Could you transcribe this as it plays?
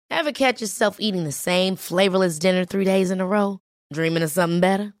Ever catch yourself eating the same flavorless dinner 3 days in a row? Dreaming of something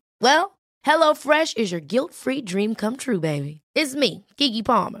better? Well, HelloFresh is your guilt-free dream come true, baby. It's me, Keke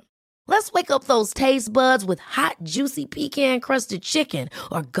Palmer. Let's wake up those taste buds with hot, juicy pecan-crusted chicken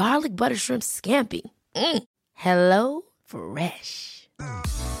or garlic butter shrimp scampi. Hello Fresh.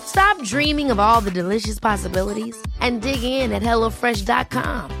 Stop dreaming of all the delicious possibilities and dig in at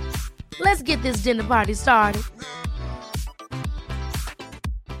HelloFresh.com. Let's get this dinner party started.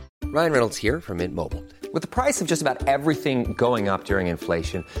 Ryan Reynolds here from Mint Mobile. With the price of just about everything going up during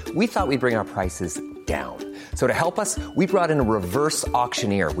inflation, we thought we'd bring our prices down. So to help us, we brought in a reverse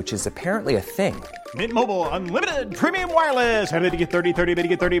auctioneer, which is apparently a thing. Mint Mobile Unlimited Premium Wireless. How to get 30, 30, how to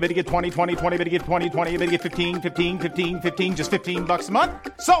get 30, how to get 20, 20, 20, how to get 20, 20, how to get 15, 15, 15, 15, just $15 a month?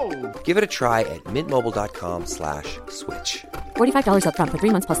 Sold! Give it a try at mintmobile.com/switch. $45 up front for 3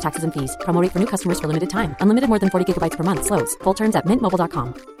 months plus taxes and fees. Promo rate for new customers for limited time. Unlimited more than 40 gigabytes per month. Slows full terms at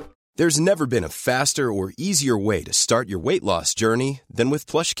mintmobile.com. There's never been a faster or easier way to start your weight loss journey than with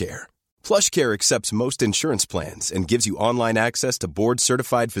PlushCare. PlushCare accepts most insurance plans and gives you online access to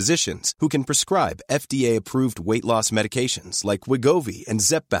board-certified physicians who can prescribe FDA-approved weight loss medications like Wegovy and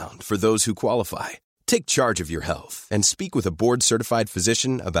Zepbound for those who qualify. Take charge of your health and speak with a board-certified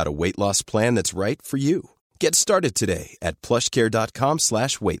physician about a weight loss plan that's right for you. Get started today at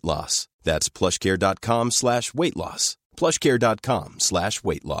plushcare.com/weight loss. That's plushcare.com/weight loss.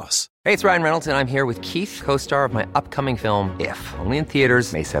 plushcare.com/weight loss. Hey, it's Ryan Reynolds, and I'm here with Keith, co-star of my upcoming film, If, only in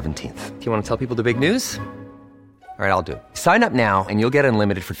theaters May 17th. Do you want to tell people the big news? All right, I'll do it. Sign up now and you'll get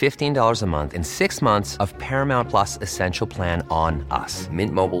unlimited for $15 a month and 6 months of Paramount Plus Essential Plan on us.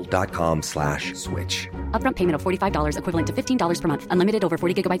 Mintmobile.com/switch. Upfront payment of $45 equivalent to $15 per month. Unlimited over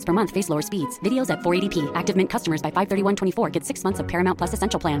 40 gigabytes per month. Face lower speeds. Videos at 480p. Active Mint customers by 531.24 get 6 months of Paramount Plus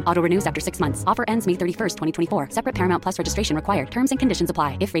Essential Plan. Auto renews after 6 months. Offer ends May 31st, 2024. Separate Paramount Plus registration required. Terms and conditions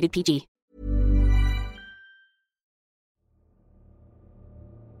apply if rated PG.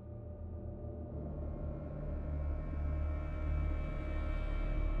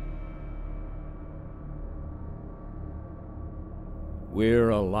 We're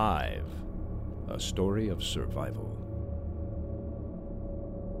Alive, a story of survival.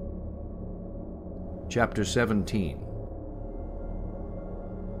 Chapter 17.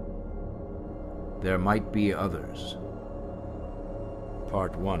 There Might Be Others.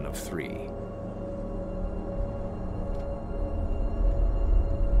 Part 1 of 3.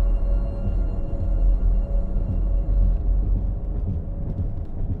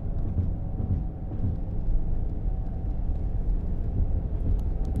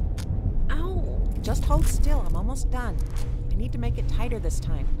 Just hold still. I'm almost done. I need to make it tighter this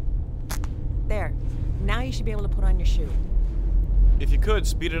time. There. Now you should be able to put on your shoe. If you could,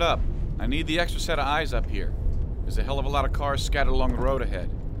 speed it up. I need the extra set of eyes up here. There's a hell of a lot of cars scattered along the road ahead.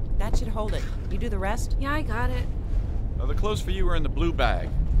 That should hold it. You do the rest? Yeah, I got it. The clothes for you are in the blue bag.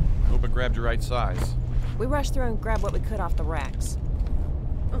 I hope it grabbed your right size. We rushed through and grabbed what we could off the racks.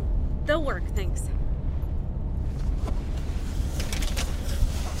 Oh, they'll work, thanks.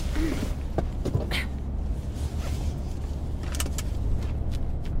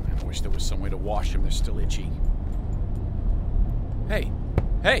 I wish there was some way to wash them. They're still itchy. Hey!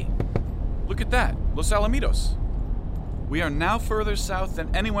 Look at that. Los Alamitos. We are now further south than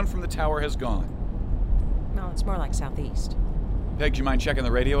anyone from the tower has gone. No, it's more like southeast. Peg, do you mind checking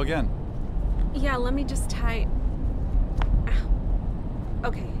the radio again? Yeah, let me just tie... Ow.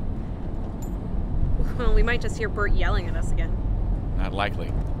 Okay. Well, we might just hear Bert yelling at us again. Not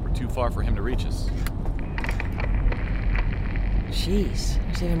likely. We're too far for him to reach us. Jeez,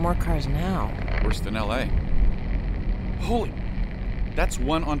 there's even more cars now. Worse than L.A. Holy... That's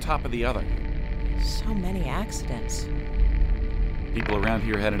one on top of the other. So many accidents. People around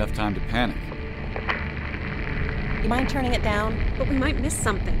here had enough time to panic. You mind turning it down? But we might miss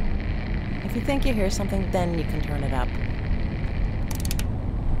something. If you think you hear something, then you can turn it up.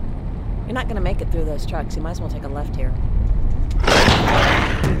 You're not gonna make it through those trucks. You might as well take a left here.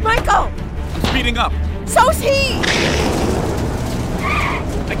 Michael! I'm speeding up. So's he!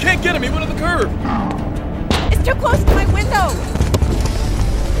 I can't get him. He went on the curb. It's too close to my window!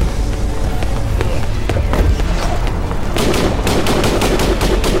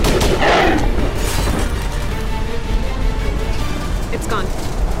 It's gone.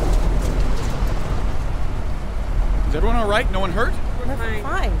 Is everyone all right? No one hurt? We're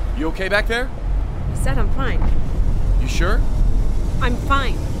Fine. You okay back there? I said I'm fine. You sure? I'm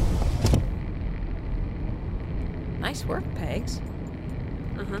fine. Nice work, Pegs.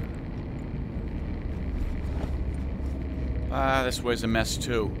 Uh-huh. This way's a mess,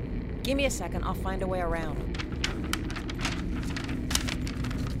 too. Give me a second. I'll find a way around.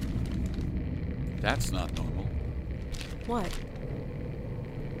 That's not normal. What?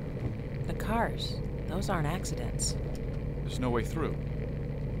 The cars. Those aren't accidents. There's no way through.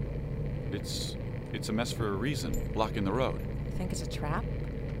 It's a mess for a reason, blocking the road. You think it's a trap?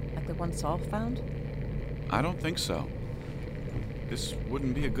 Like the one Saul found? I don't think so. This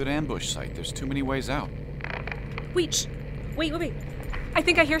wouldn't be a good ambush site. There's too many ways out. Wait. I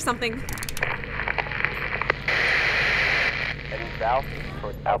think I hear something. Heading south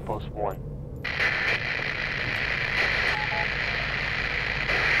towards Outpost 1.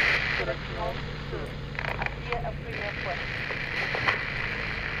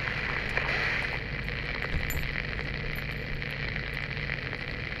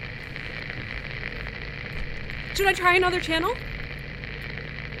 Should I try another channel?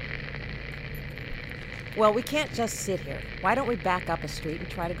 Well, we can't just sit here. Why don't we back up a street and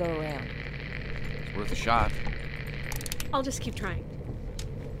try to go around? It's worth a shot. I'll just keep trying.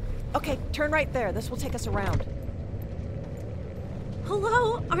 Okay, turn right there. This will take us around.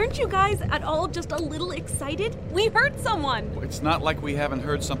 Hello? Aren't you guys at all just a little excited? We heard someone! It's not like we haven't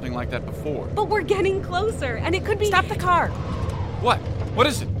heard something like that before. But we're getting closer, and it could be... Stop the car! What? What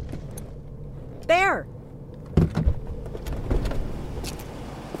is it? There!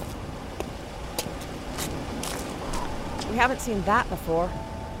 We haven't seen that before.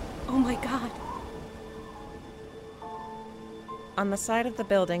 Oh my god. On the side of the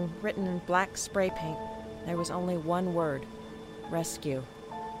building, written in black spray paint, there was only one word: rescue.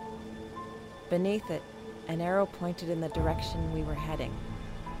 Beneath it, an arrow pointed in the direction we were heading.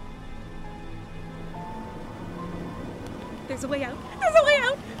 There's a way out. There's a way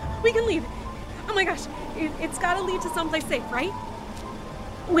out! We can leave. Oh my gosh. It's gotta lead to someplace safe, right?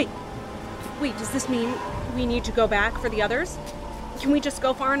 Wait, does this mean we need to go back for the others? Can we just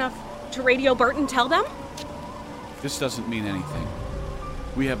go far enough to radio Bert and tell them? This doesn't mean anything.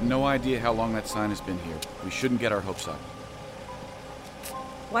 We have no idea how long that sign has been here. We shouldn't get our hopes up.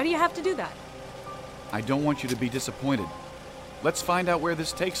 Why do you have to do that? I don't want you to be disappointed. Let's find out where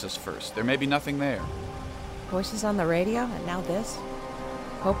this takes us first. There may be nothing there. Voices on the radio, and now this?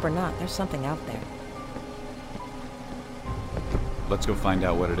 Hope or not, there's something out there. Let's go find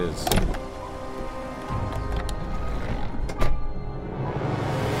out what it is.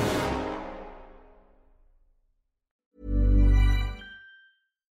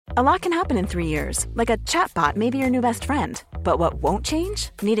 A lot can happen in 3 years, like a chatbot may be your new best friend. But what won't change?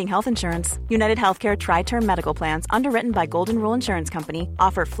 Needing health insurance. United Healthcare Tri-Term Medical Plans, underwritten by Golden Rule Insurance Company,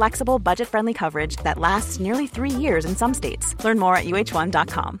 offer flexible, budget-friendly coverage that lasts nearly 3 years in some states. Learn more at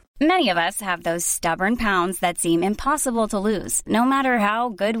uh1.com. Many of us have those stubborn pounds that seem impossible to lose, no matter how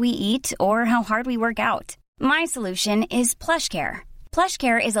good we eat or how hard we work out. My solution is PlushCare.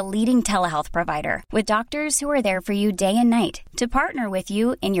 PlushCare is a leading telehealth provider with doctors who are there for you day and night to partner with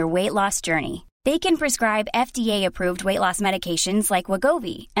you in your weight loss journey. They can prescribe FDA-approved weight loss medications like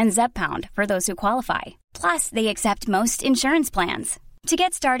Wegovy and Zepbound for those who qualify. Plus, they accept most insurance plans. To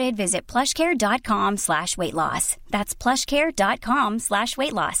get started, visit plushcare.com/weightloss. That's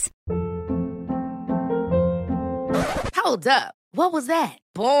plushcare.com/weightloss. Hold up. What was that?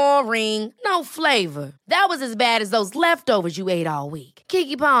 Boring. No flavor. That was as bad as those leftovers you ate all week.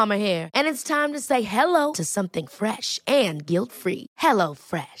 Keke Palmer here, and it's time to say hello to something fresh and guilt-free. Hello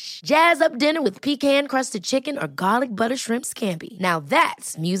Fresh. Jazz up dinner with pecan-crusted chicken or garlic butter shrimp scampi. Now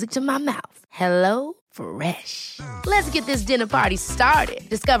that's music to my mouth. Hello Fresh. Let's get this dinner party started.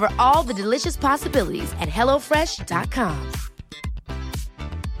 Discover all the delicious possibilities at hellofresh.com.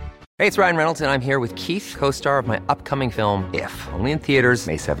 Hey, it's Ryan Reynolds, and I'm here with Keith, co-star of my upcoming film, If, only in theaters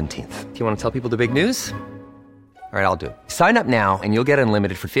May 17th. Do you want to tell people the big news? All right, I'll do it. Sign up now and you'll get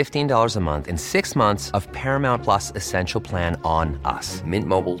unlimited for $15 a month and 6 months of Paramount Plus Essential Plan on us.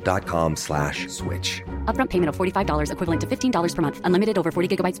 MintMobile.com/switch. Upfront payment of $45 equivalent to $15 per month. Unlimited over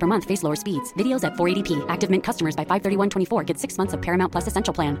 40 gigabytes per month. Face lower speeds. Videos at 480p. Active Mint customers by 531.24 get 6 months of Paramount Plus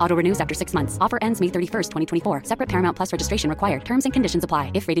Essential Plan. Auto renews after 6 months. Offer ends May 31st, 2024. Separate Paramount Plus registration required. Terms and conditions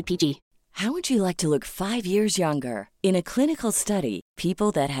apply if rated PG. How would you like to look 5 years younger? In a clinical study,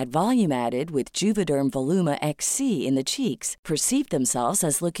 people that had volume added with Juvederm Voluma XC in the cheeks perceived themselves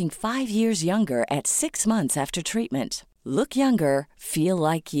as looking 5 years younger at 6 months after treatment. Look younger, feel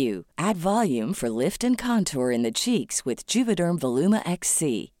like you. Add volume for lift and contour in the cheeks with Juvederm Voluma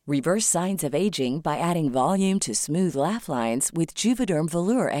XC. Reverse signs of aging by adding volume to smooth laugh lines with Juvederm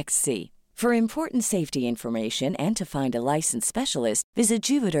Volure XC. For important safety information and to find a licensed specialist, visit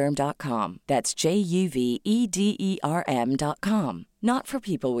Juvederm.com. That's JUVEDERM.com. Not for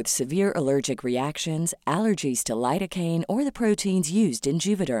people with severe allergic reactions, allergies to lidocaine, or the proteins used in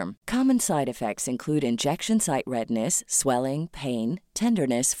Juvederm. Common side effects include injection site redness, swelling, pain,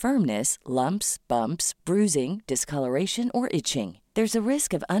 tenderness, firmness, lumps, bumps, bruising, discoloration, or itching. There's a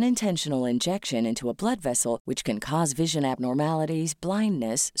risk of unintentional injection into a blood vessel, which can cause vision abnormalities,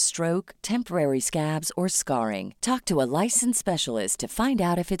 blindness, stroke, temporary scabs, or scarring. Talk to a licensed specialist to find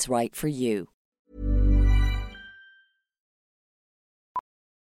out if it's right for you.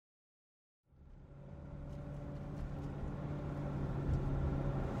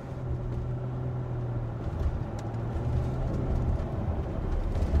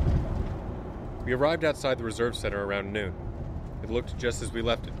 We arrived outside the reserve center around noon. It looked just as we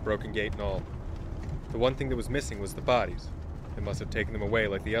left it, broken gate and all. The one thing that was missing was the bodies. They must have taken them away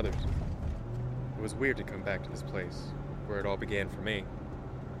like the others. It was weird to come back to this place, where it all began for me.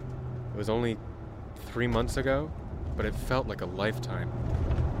 It was only 3 months ago, but it felt like a lifetime.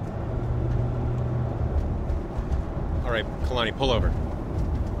 All right, Kalani, pull over.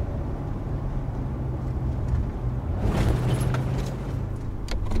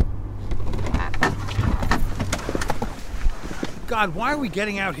 God, why are we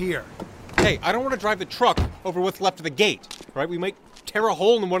getting out here? Hey, I don't want to drive the truck over what's left of the gate, right? We might tear a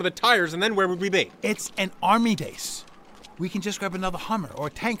hole in one of the tires, and then where would we be? It's an army base. We can just grab another Hummer or a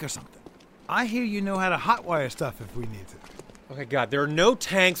tank or something. I hear you know how to hotwire stuff if we need to. Okay, God, there are no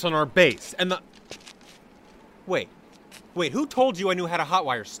tanks on our base, and the... Wait, who told you I knew how to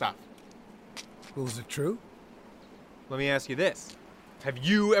hotwire stuff? Well, is it true? Let me ask you this. Have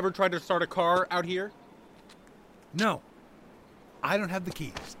you ever tried to start a car out here? No. I don't have the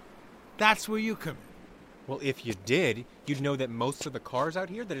keys. That's where you come in. Well, if you did, you'd know that most of the cars out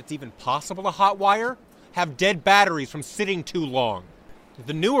here that it's even possible to hotwire have dead batteries from sitting too long.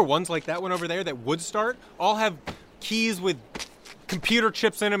 The newer ones, like that one over there that would start, all have keys with computer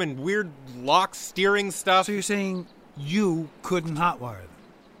chips in them and weird lock steering stuff. So you're saying you couldn't hotwire them?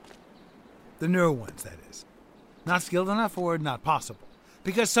 The newer ones, that is. Not skilled enough or not possible?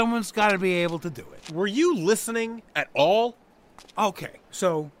 Because someone's got to be able to do it. Were you listening at all? Okay,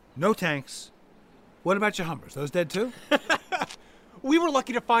 so no tanks. What about your Hummers? Those dead too? We were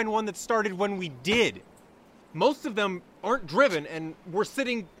lucky to find one that started when we did. Most of them aren't driven and were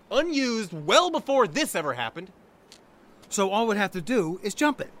sitting unused well before this ever happened. So all we'd have to do is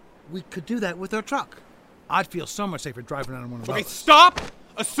jump it. We could do that with our truck. I'd feel so much safer driving on one of those. Okay, stop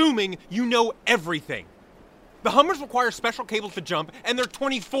assuming you know everything. The Hummers require special cables to jump, and they're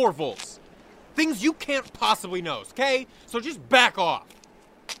 24 volts. Things you can't possibly know, okay? So just back off.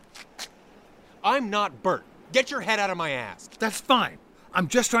 I'm not Bert. Get your head out of my ass. That's fine. I'm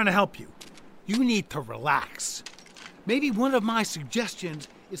just trying to help you. You need to relax. Maybe one of my suggestions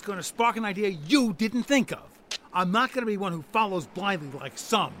is going to spark an idea you didn't think of. I'm not going to be one who follows blindly like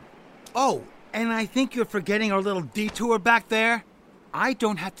some. Oh, and I think you're forgetting our little detour back there. I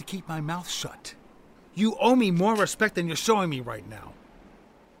don't have to keep my mouth shut. You owe me more respect than you're showing me right now.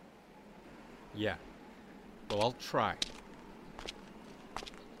 Yeah. Well, I'll try.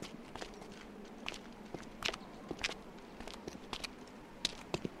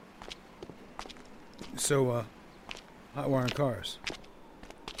 So, hotwiring cars.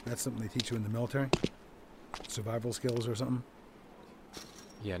 That's something they teach you in the military? Survival skills or something?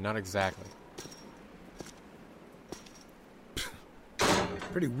 Yeah, not exactly.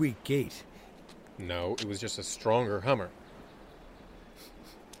 Pretty weak gate. No, it was just a stronger Hummer.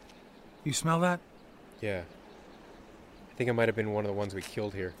 You smell that? Yeah. I think it might have been one of the ones we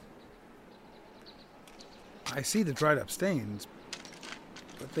killed here. I see the dried up stains,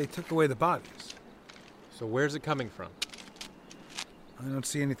 but they took away the bodies. So where's it coming from? I don't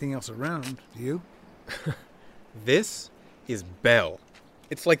see anything else around. Do you? This is Bell.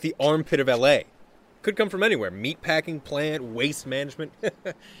 It's like the armpit of L.A. Could come from anywhere. Meatpacking plant, waste management,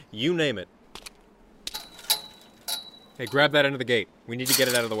 you name it. Hey, grab that end of the gate. We need to get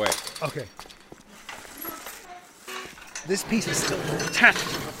it out of the way. Okay. This piece is still attached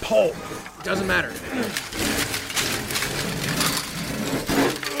to the pole. Doesn't matter.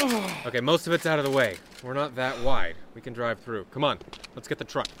 Okay, most of it's out of the way. We're not that wide. We can drive through. Come on, let's get the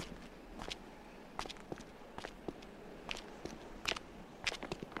truck.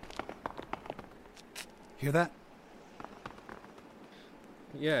 Hear that?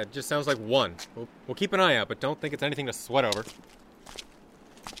 Yeah, it just sounds like one. We'll keep an eye out, but don't think it's anything to sweat over.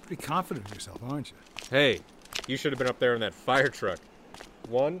 Pretty confident of yourself, aren't you? Hey, you should have been up there in that fire truck.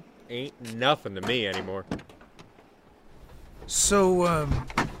 One ain't nothing to me anymore. So,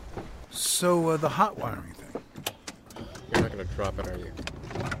 the hot wiring thing. You're not gonna drop it, are you?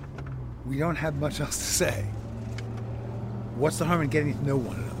 We don't have much else to say. What's the harm in getting to know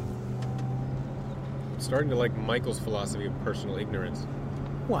one another? I'm starting to like Michael's philosophy of personal ignorance.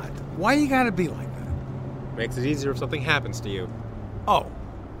 What? Why you gotta be like that? Makes it easier if something happens to you. Oh,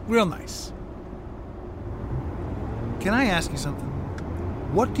 real nice. Can I ask you something?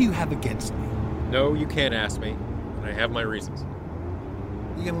 What do you have against me? No, you can't ask me, and I have my reasons.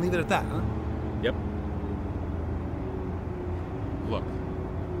 You gonna leave it at that, huh? Yep. Look,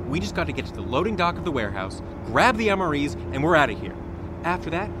 we just got to get to the loading dock of the warehouse, grab the MREs, and we're out of here. After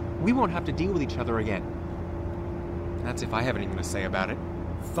that, we won't have to deal with each other again. That's if I have anything to say about it.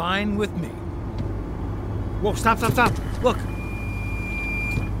 Fine with me. Whoa, stop. Look.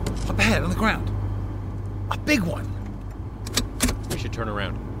 Up ahead on the ground. A big one. We should turn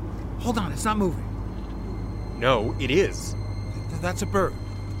around. Hold on, it's not moving. No, it is. That's a bird.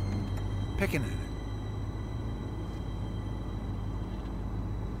 Picking at it.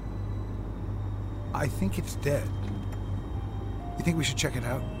 I think it's dead. You think we should check it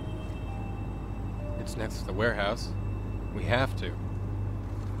out? It's next to the warehouse. We have to.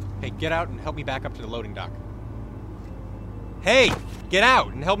 Hey, get out and help me back up to the loading dock. Hey, get out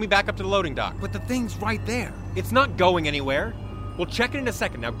and help me back up to the loading dock. But the thing's right there. It's not going anywhere. We'll check it in a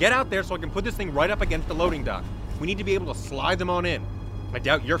second. Now get out there so I can put this thing right up against the loading dock. We need to be able to slide them on in. I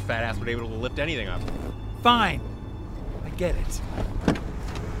doubt your fat ass would be able to lift anything up. Fine. I get it.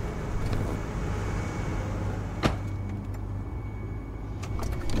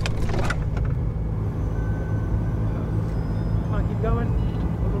 Come on, keep going.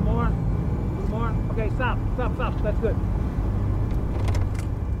 A little more. Okay, stop. That's good.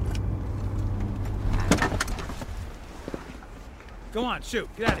 Go on, shoot.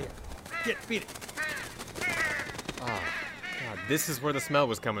 Get out of here. Beat it. Oh, God, this is where the smell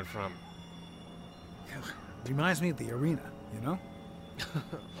was coming from. Reminds me of the arena, you know?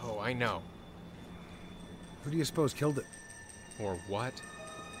 Oh, I know. Who do you suppose killed it? Or what?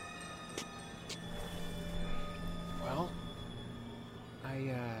 Well,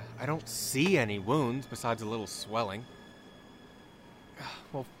 I don't see any wounds besides a little swelling.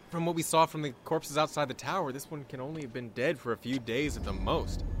 Well, from what we saw from the corpses outside the tower, this one can only have been dead for a few days at the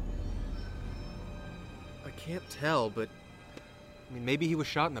most. I can't tell, but I mean, maybe he was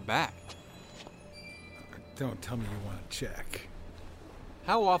shot in the back. Don't tell me you want to check.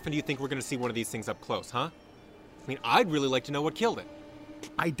 How often do you think we're going to see one of these things up close, huh? I mean, I'd really like to know what killed it.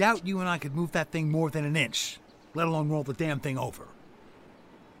 I doubt you and I could move that thing more than an inch, let alone roll the damn thing over.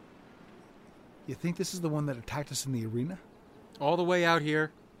 You think this is the one that attacked us in the arena? All the way out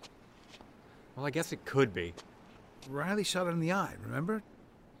here? Well, I guess it could be. Riley shot it in the eye, remember?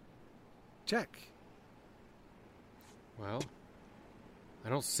 Check. Well, I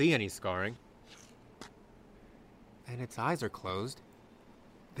don't see any scarring. And its eyes are closed.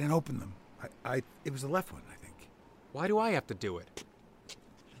 Then open them. It was the left one, I think. Why do I have to do it?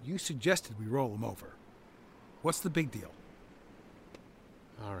 You suggested we roll them over. What's the big deal?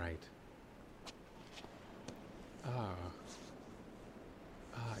 All right.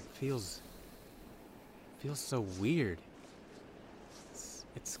 It feels so weird.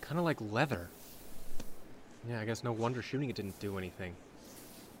 It's kind of like leather. Yeah, I guess no wonder shooting it didn't do anything.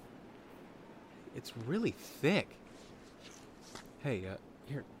 It's really thick. Hey,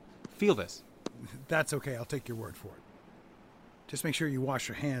 here, feel this. That's okay, I'll take your word for it. Just make sure you wash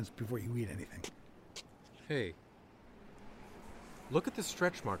your hands before you eat anything. Hey, look at the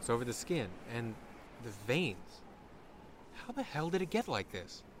stretch marks over the skin and the veins. How the hell did it get like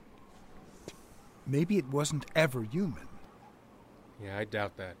this? Maybe it wasn't ever human. Yeah, I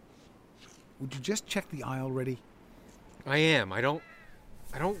doubt that. Would you just check the eye already? I am. I don't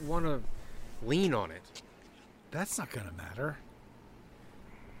want to lean on it. That's not gonna matter.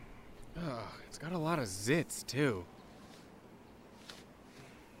 It's got a lot of zits, too.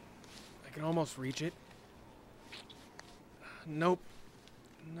 I can almost reach it. Nope,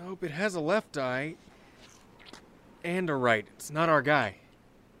 it has a left eye. And a right. It's not our guy.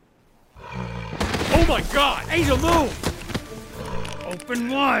 Oh my God! Angel, move! Open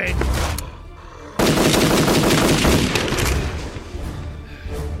wide!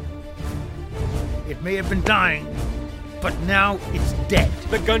 It may have been dying, but now it's dead.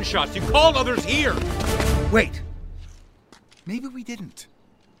 The gunshots! You called others here! Wait. Maybe we didn't.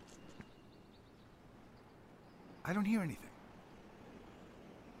 I don't hear anything.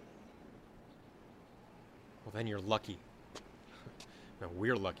 Well, then you're lucky. No,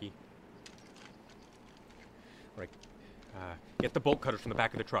 we're lucky. Right. Get the bolt cutters from the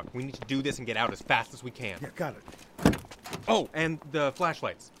back of the truck. We need to do this and get out as fast as we can. Yeah, got it. Oh, and the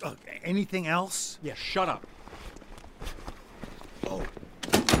flashlights. Anything else? Yeah, shut up.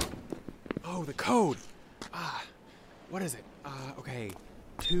 Oh, the code. What is it? Okay.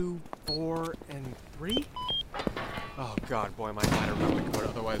 2, 4, and 3? Oh, God, boy, my ladder around the code.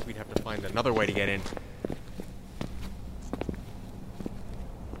 Otherwise, we'd have to find another way to get in.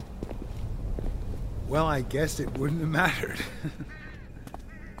 Well, I guess it wouldn't have mattered.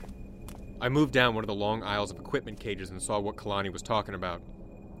 I moved down one of the long aisles of equipment cages and saw what Kalani was talking about.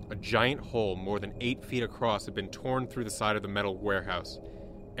 A giant hole more than 8 feet across had been torn through the side of the metal warehouse.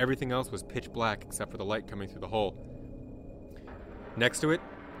 Everything else was pitch black except for the light coming through the hole. Next to it,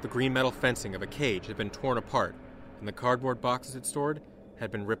 the green metal fencing of a cage had been torn apart, and the cardboard boxes it stored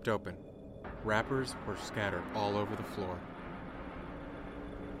had been ripped open. Wrappers were scattered all over the floor.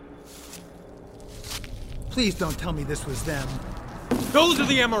 Please don't tell me this was them. Those are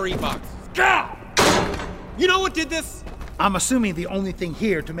the MRE boxes. Gah! You know what did this? I'm assuming the only thing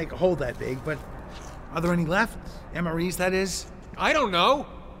here to make a hole that big, but are there any left? MREs, that is? I don't know.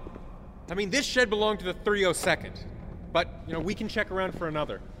 I mean, this shed belonged to the 302nd. But, we can check around for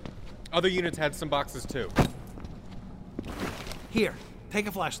another. Other units had some boxes, too. Here, take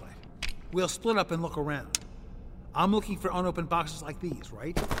a flashlight. We'll split up and look around. I'm looking for unopened boxes like these,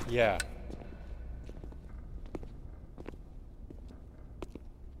 right? Yeah.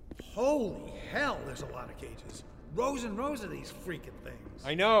 Holy hell, there's a lot of cages. Rows and rows of these freaking things.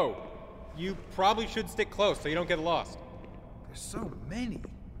 I know. You probably should stick close so you don't get lost. There's so many.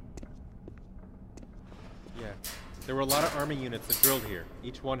 Yeah. There were a lot of Army units that drilled here.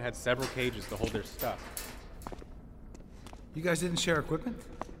 Each one had several cages to hold their stuff. You guys didn't share equipment?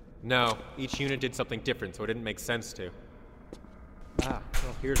 No. Each unit did something different, so it didn't make sense to. Well,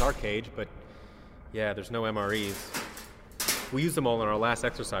 here's our cage, but yeah, there's no MREs. We used them all in our last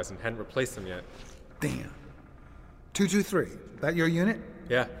exercise and hadn't replaced them yet. Damn. 223, that your unit?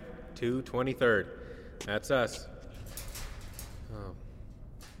 Yeah, 223rd. That's us. Oh. All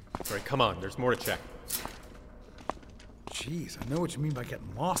right, come on, there's more to check. Jeez, I know what you mean by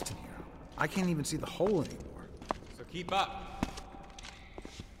getting lost in here. I can't even see the hole anymore. So keep up.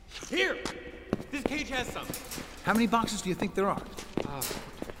 Here! This cage has some. How many boxes do you think there are?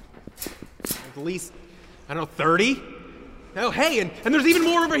 At least, 30? Oh, hey, and there's even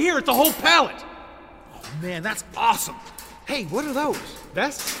more over here. It's a whole pallet. Oh, man, that's awesome. Hey, what are those?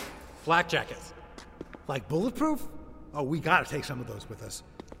 Vests? Flak jackets. Like bulletproof? Oh, we gotta take some of those with us.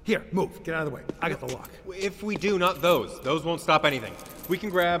 Here, move. Get out of the way. I got the lock. If we do, not those. Those won't stop anything. We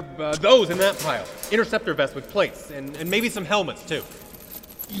can grab those in that pile. Interceptor vests with plates, and maybe some helmets, too.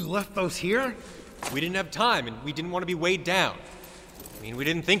 You left those here? We didn't have time, and we didn't want to be weighed down. I mean, we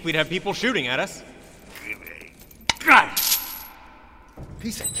didn't think we'd have people shooting at us. God!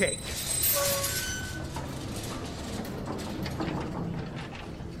 Piece of cake.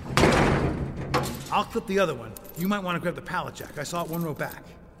 I'll clip the other one. You might want to grab the pallet jack. I saw it one row back.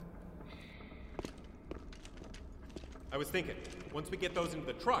 I was thinking, once we get those into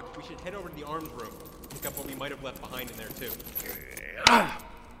the truck, we should head over to the arms room. Pick up what we might have left behind in there, too.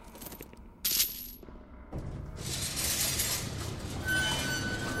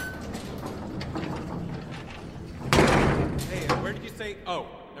 Hey, where did you say? Oh,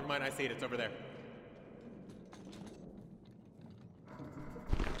 never mind, I see it. It's over there.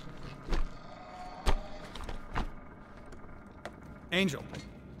 Angel.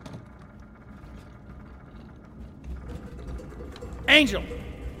 Angel!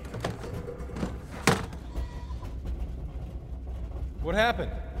 What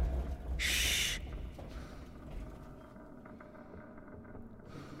happened? Shh.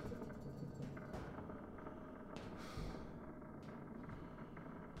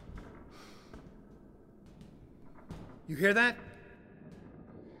 You hear that?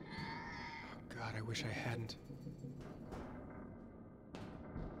 Oh, God, I wish I hadn't.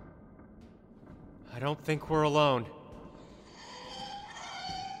 I don't think we're alone.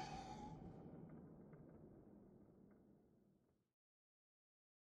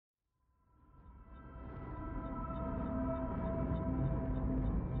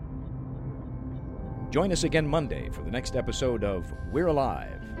 Join us again Monday for the next episode of We're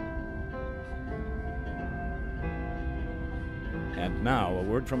Alive. And now, a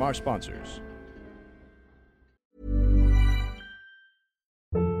word from our sponsors.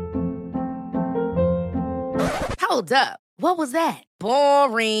 Hold up. What was that?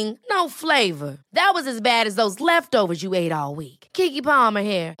 Boring. No flavor. That was as bad as those leftovers you ate all week. Keke Palmer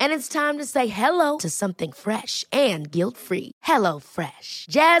here, and it's time to say hello to something fresh and guilt-free. Hello Fresh.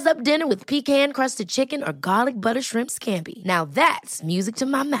 Jazz up dinner with pecan-crusted chicken or garlic butter shrimp scampi. Now that's music to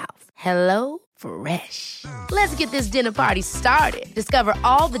my mouth. Hello Fresh. Let's get this dinner party started. Discover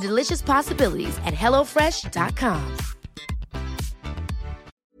all the delicious possibilities at HelloFresh.com.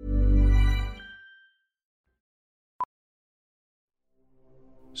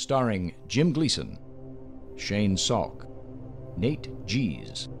 Starring Jim Gleason, Shane Salk, Nate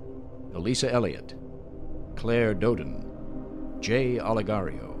Gies, Elisa Elliott, Claire Doden, Jay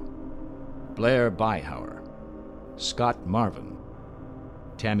Oligario, Blair Byhauer, Scott Marvin,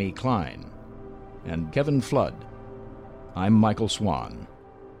 Tammy Klein, and Kevin Flood. I'm Michael Swan.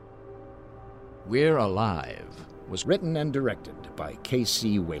 We're Alive was written and directed by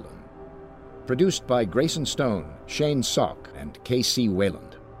K.C. Wayland. Produced by Grayson Stone, Shane Salk, and K.C.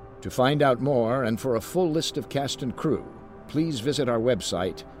 Wayland. To find out more and for a full list of cast and crew, please visit our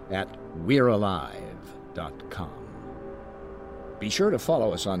website at we'realive.com. Be sure to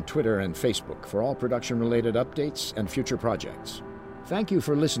follow us on Twitter and Facebook for all production-related updates and future projects. Thank you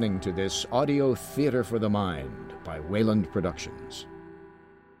for listening to this audio theater for the mind by Wayland Productions.